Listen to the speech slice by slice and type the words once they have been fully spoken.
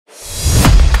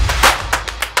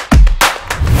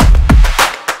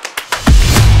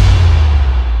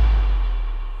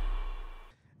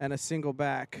and a single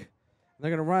back. They're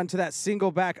going to run to that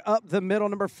single back up the middle.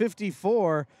 Number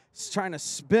 54 is trying to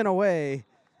spin away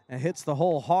and hits the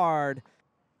hole hard.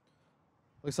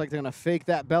 Looks like they're going to fake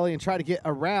that belly and try to get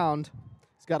around.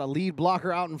 He's got a lead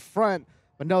blocker out in front,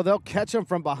 but no, they'll catch him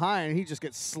from behind. He just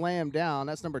gets slammed down.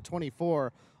 That's number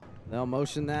 24. They'll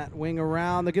motion that wing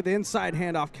around. They'll get the inside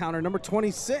handoff counter. Number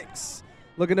 26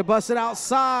 looking to bust it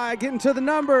outside, getting to the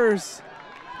numbers.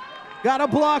 Got a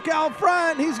block out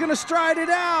front. He's going to stride it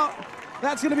out.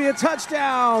 That's going to be a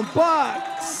touchdown,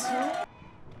 Bucks.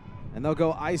 And they'll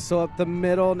go ISO up the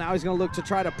middle. Now he's going to look to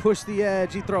try to push the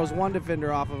edge. He throws one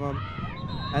defender off of him.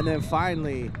 And then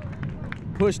finally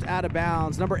pushed out of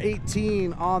bounds. Number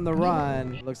 18 on the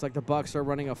run. Looks like the Bucks are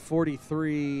running a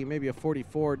 43, maybe a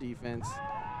 44 defense.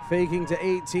 Faking to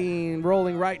 18,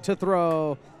 rolling right to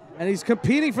throw. And he's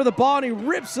competing for the ball, and he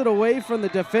rips it away from the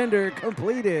defender.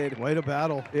 Completed. Way to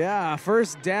battle. Yeah,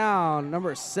 first down.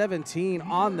 Number 17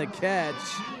 on the catch.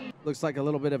 Looks like a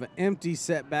little bit of an empty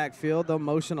set backfield. They'll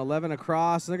motion 11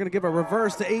 across, and they're going to give a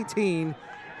reverse to 18.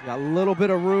 Got a little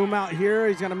bit of room out here.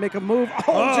 He's going to make a move.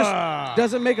 Oh, just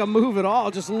doesn't make a move at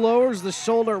all. Just lowers the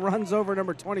shoulder, runs over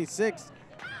number 26.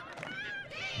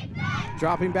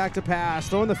 Dropping back to pass,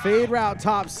 throwing the fade route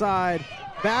top side.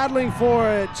 Battling for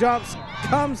it, jumps,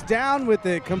 comes down with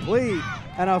it, complete.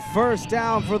 And a first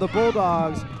down for the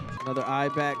Bulldogs. Another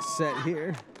I-back set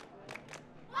here.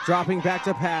 Dropping back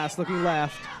to pass, looking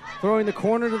left. Throwing the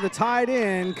corner to the tight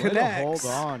end, connects.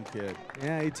 Hold on, kid.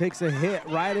 Yeah, he takes a hit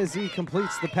right as he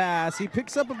completes the pass. He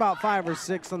picks up about 5 or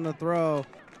 6 on the throw.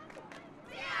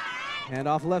 Hand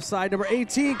off left side, number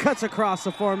 18 cuts across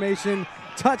the formation.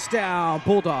 Touchdown,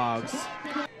 Bulldogs.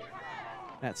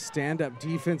 That stand-up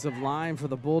defensive line for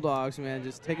the Bulldogs, man,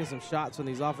 just taking some shots on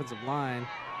these offensive line.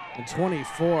 And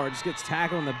 24 just gets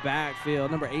tackled in the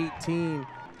backfield. Number 18.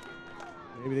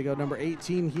 Maybe they go number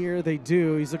 18 here. They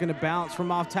do. He's looking to bounce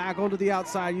from off tackle to the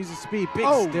outside, uses speed, big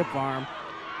stiff arm.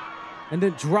 And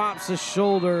then drops his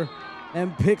shoulder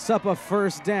and picks up a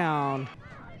first down.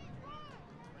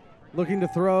 Looking to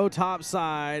throw top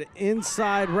side,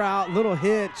 inside route, little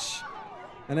hitch,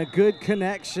 and a good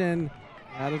connection.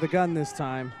 Out of the gun this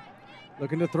time.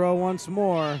 Looking to throw once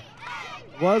more.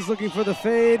 Was looking for the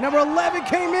fade. Number 11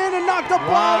 came in and knocked the ball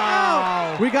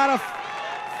out. We got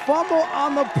a fumble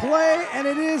on the play, and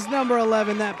it is number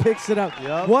 11 that picks it up.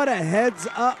 Yep. What a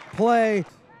heads-up play.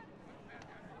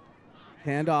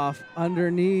 Handoff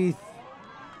underneath.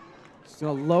 Just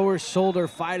gonna lower shoulder,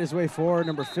 fight his way forward,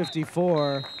 number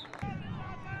 54.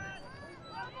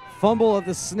 Fumble of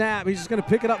the snap. He's just gonna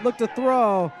pick it up, look to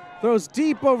throw. Throws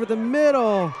deep over the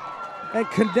middle and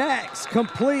connects,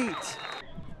 complete.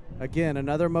 Again,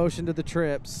 another motion to the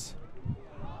trips.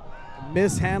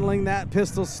 Mishandling that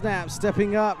pistol snap,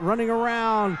 stepping up, running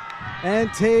around,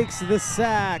 and takes the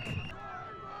sack.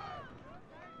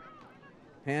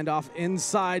 Handoff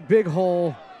inside, big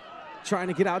hole. Trying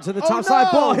to get out to the top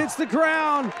side. Ball hits the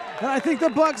ground, and I think the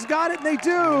Bucks got it, and they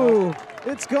do.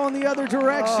 It's going the other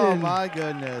direction. Oh, my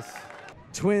goodness.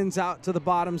 Twins out to the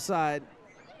bottom side.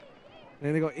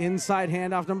 They're going to go inside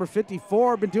handoff, number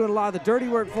 54. Been doing a lot of the dirty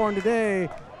work for him today.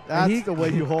 That's the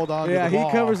way you hold on to the ball. Yeah,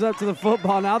 he covers up to the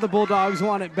football. Now the Bulldogs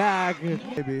want it back.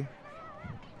 Maybe.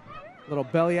 Little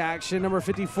belly action, number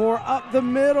 54 up the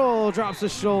middle. Drops the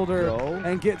shoulder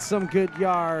and gets some good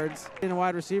yards. And a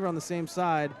wide receiver on the same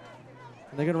side.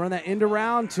 And they're going to run that end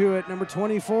around to it. Number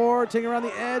 24 taking around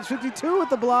the edge, 52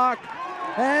 with the block.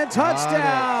 And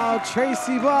touchdown,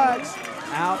 Tracy Buccs.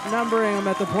 Outnumbering him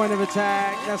at the point of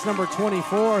attack. That's number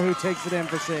 24 who takes it in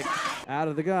for 6. Out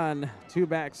of the gun, 2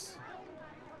 backs.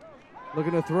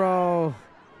 Looking to throw,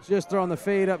 just throwing the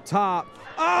fade up top.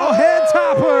 Oh, head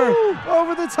topper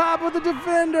over the top of the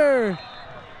defender.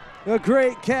 A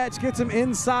great catch, gets him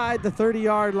inside the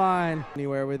 30-yard line.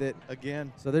 Anywhere with it.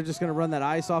 Again. So they're just gonna run that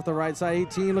ice off the right side.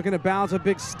 18 looking to bounce, a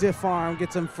big stiff arm,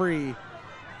 gets him free.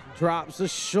 Drops the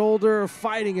shoulder,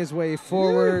 fighting his way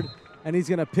forward. And he's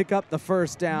going to pick up the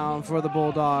first down for the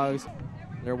Bulldogs.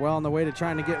 They're well on the way to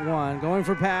trying to get one. Going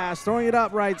for pass, throwing it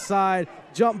up right side.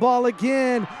 Jump ball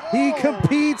again. He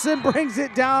competes and brings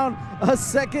it down a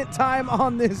second time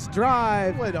on this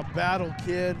drive. Way to battle,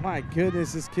 kid. My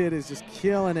goodness, this kid is just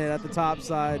killing it at the top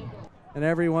side. And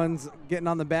everyone's getting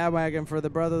on the bandwagon for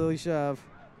the brotherly shove.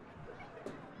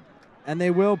 And they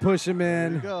will push him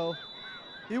in. There you go.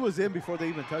 He was in before they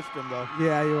even touched him, though.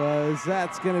 Yeah, he was.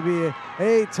 That's going to be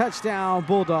a touchdown,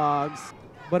 Bulldogs.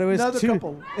 But it was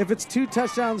if it's 2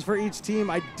 touchdowns for each team,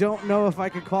 I don't know if I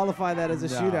could qualify that as a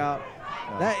shootout.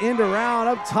 No. That end around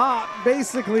up top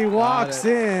basically walks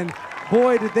in.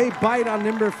 Boy, did they bite on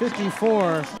number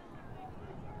 54.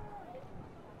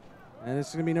 And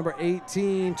it's going to be number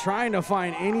 18, trying to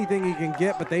find anything he can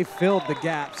get, but they filled the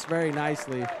gaps very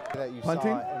nicely. That you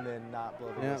Punting? saw and then not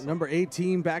blow the whistle. Number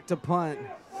 18 back to punt.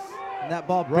 And that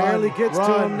ball barely gets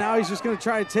to him. Now he's just going to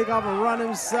try to take off and run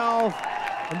himself.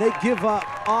 And they give up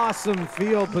awesome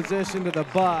field position to the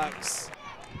Bucks.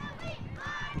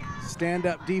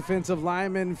 Stand-up defensive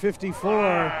lineman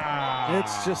 54.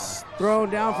 It's just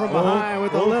thrown down from behind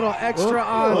with a little extra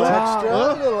on top.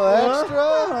 Little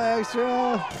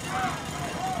extra.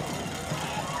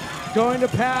 Going to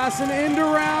pass and end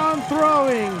around,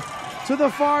 throwing to the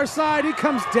far side. He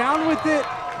comes down with it.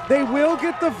 They will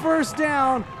get the first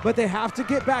down, but they have to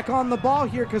get back on the ball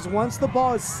here because once the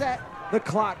ball is set, the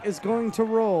clock is going to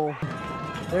roll.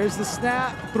 There's the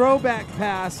snap, throwback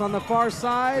pass on the far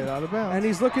side. Get out of bounds. And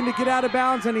he's looking to get out of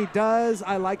bounds, and he does.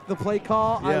 I like the play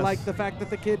call. Yes. I like the fact that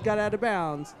the kid got out of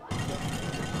bounds.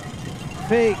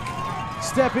 Fake,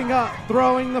 stepping up,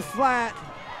 throwing the flat.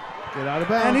 Get out of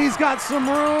bounds. And he's got some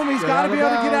room. He's got to be able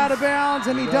to get out of bounds,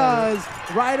 and he does.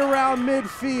 Right around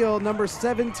midfield, number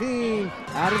 17,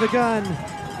 out of the gun,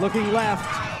 looking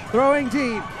left, throwing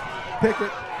deep. Pickett.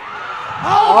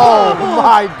 Oh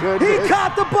my goodness. He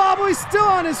caught the bobble. He's still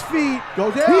on his feet. Go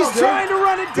down. He's trying to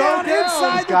run it down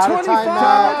inside the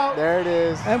 25. There it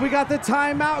is. And we got the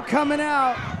timeout coming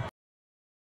out.